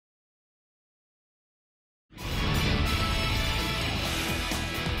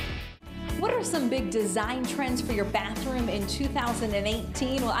What are some big design trends for your bathroom in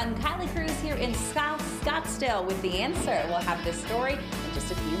 2018? Well, I'm Kylee Cruz here in Scottsdale with the answer. We'll have this story in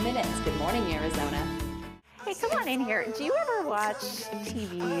just a few minutes. Good morning, Arizona. Hey, come on in here. Do you ever watch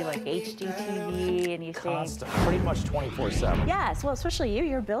TV, like HGTV, and you Constant, pretty much 24/7. Yes, well, especially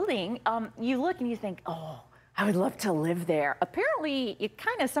you're building. You look and you think, oh, I would love to live there. Apparently, you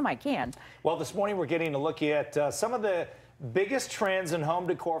kind of semi-can. Well, this morning we're getting a look at some of the biggest trends in home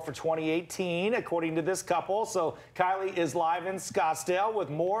decor for 2018, according to this couple. So Kylee is live in Scottsdale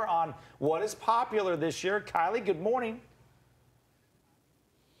with more on what is popular this year. Kylee, good morning.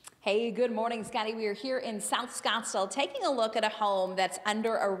 Hey, good morning, Scotty. We are here in South Scottsdale taking a look at a home that's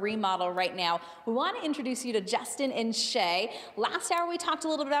under a remodel right now. We want to introduce you to Justin and Shea. Last hour we talked a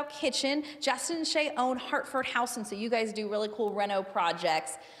little bit about kitchen. Justin and Shea own Hartford House, and so you guys do really cool reno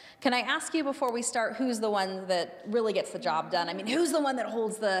projects. Can I ask you before we start, who's the one that really gets the job done? I mean, who's the one that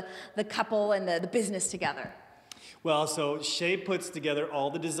holds the couple and the business together? Well, so Shea puts together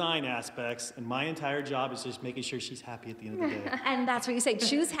all the design aspects, and my entire job is just making sure she's happy at the end of the day. And that's what you say,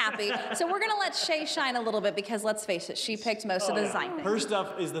 choose happy. So we're gonna let Shea shine a little bit because let's face it, she picked most of the design things. Her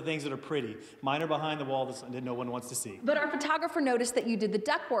stuff is the things that are pretty. Mine are behind the wall that no one wants to see. But our photographer noticed that you did the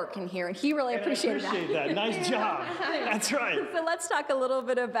duct work in here, and he really appreciated that. I appreciate that. Nice job. That's right. So let's talk a little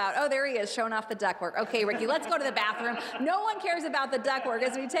bit about, oh, there he is, showing off the duct work. Okay, Ricky, let's go to the bathroom. No one cares about the duct work.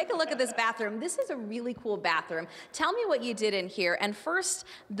 As we take a look at this bathroom, this is a really cool bathroom. Tell me what you did in here. And first,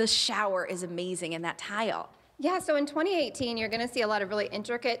 the shower is amazing, and that tile. Yeah, so in 2018, you're gonna see a lot of really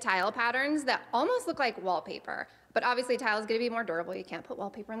intricate tile patterns that almost look like wallpaper. But obviously tile is gonna be more durable. You can't put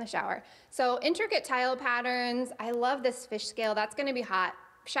wallpaper in the shower. So intricate tile patterns. I love this fish scale. That's gonna be hot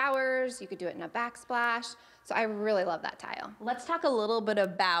showers. You could do it in a backsplash. So I really love that tile. Let's talk a little bit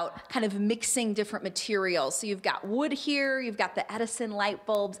about kind of mixing different materials. So you've got wood here, you've got the Edison light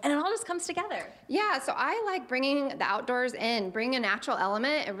bulbs, and it all just comes together. Yeah, so I like bringing the outdoors in, bring a natural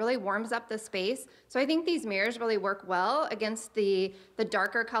element. It really warms up the space. So I think these mirrors really work well against the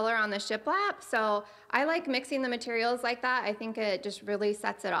darker color on the shiplap. So I like mixing the materials like that. I think it just really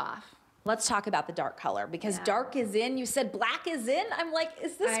sets it off. Let's talk about the dark color because dark is in. You said black is in. I'm like,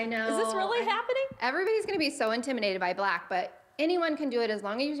 is this really happening? Everybody's gonna be so intimidated by black, but anyone can do it as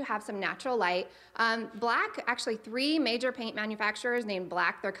long as you have some natural light. Black, actually 3 major paint manufacturers named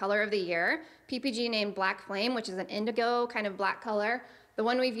black their color of the year. PPG named Black Flame, which is an indigo kind of black color. The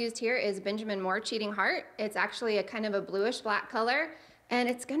one we've used here is Benjamin Moore Cheating Heart. It's actually a kind of a bluish black color. And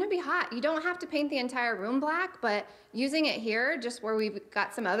it's gonna be hot. You don't have to paint the entire room black, but using it here, just where we've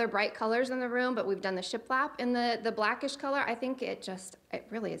got some other bright colors in the room, but we've done the shiplap in the blackish color, I think it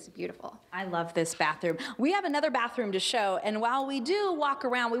really is beautiful. I love this bathroom. We have another bathroom to show, and while we do walk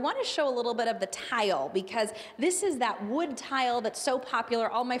around, we want to show a little bit of the tile because this is that wood tile that's so popular.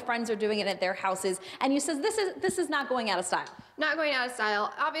 All my friends are doing it at their houses, and you said this is not going out of style. Not going out of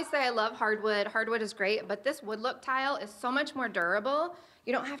style. Obviously, I love hardwood. Hardwood is great, but this wood look tile is so much more durable.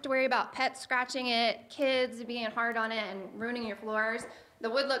 You don't have to worry about pets scratching it, kids being hard on it and ruining your floors. The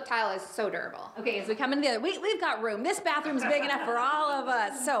wood look tile is so durable. Okay, as we come into the other, we've got room. This bathroom's big enough for all of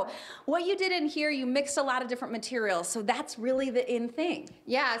us. So what you did in here, you mixed a lot of different materials. So that's really the in thing.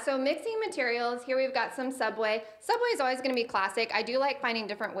 Yeah, so mixing materials. Here we've got some Subway. Subway is always gonna be classic. I do like finding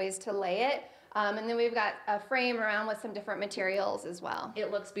different ways to lay it. And then we've got a frame around with some different materials as well.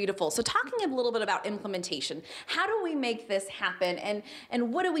 It looks beautiful. So talking a little bit about implementation, how do we make this happen?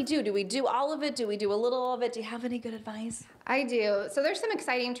 And what do we do? Do we do all of it? Do we do a little of it? Do you have any good advice? I do. So there's some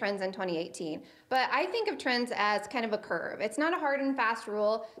exciting trends in 2018, but I think of trends as kind of a curve. It's not a hard and fast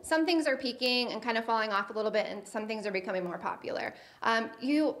rule. Some things are peaking and kind of falling off a little bit, and some things are becoming more popular. I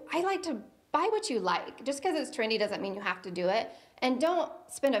like to buy what you like. Just because it's trendy doesn't mean you have to do it. And don't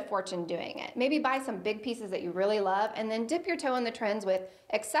spend a fortune doing it. Maybe buy some big pieces that you really love and then dip your toe in the trends with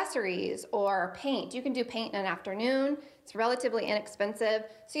accessories or paint. You can do paint in an afternoon. It's relatively inexpensive.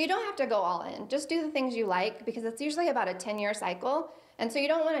 So you don't have to go all in. Just do the things you like because it's usually about a 10-year cycle. And so you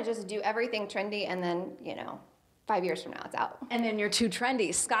don't want to just do everything trendy and then, 5 years from now it's out. And then you're too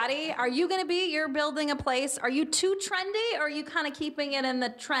trendy. Scotty, are you gonna you're building a place, are you too trendy or are you kind of keeping it in the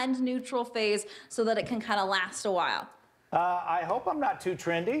trend neutral phase so that it can kind of last a while? I hope I'm not too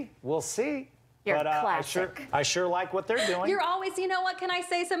trendy. We'll see. You're but classic. I sure like what they're doing. You're always, you know what, can I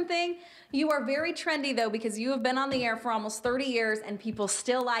say something? You are very trendy though because you have been on the air for almost 30 years and people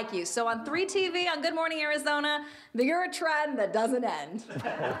still like you. So on 3TV, on Good Morning Arizona, you're a trend that doesn't end.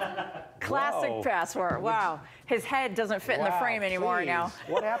 Classic password. Wow. His head doesn't fit in the frame anymore now.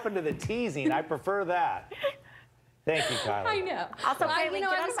 What happened to the teasing? I prefer that. Thank you, Kylee. I know. Also, well, Kylee, get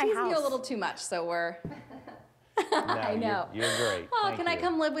out I of was my teasing house. you a little too much, so we're... I know. You're great. Oh, Thank can I you.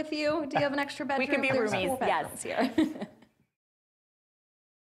 come live with you? Do you have an extra bedroom? We can be There's roomies, 4 bedrooms yes. here.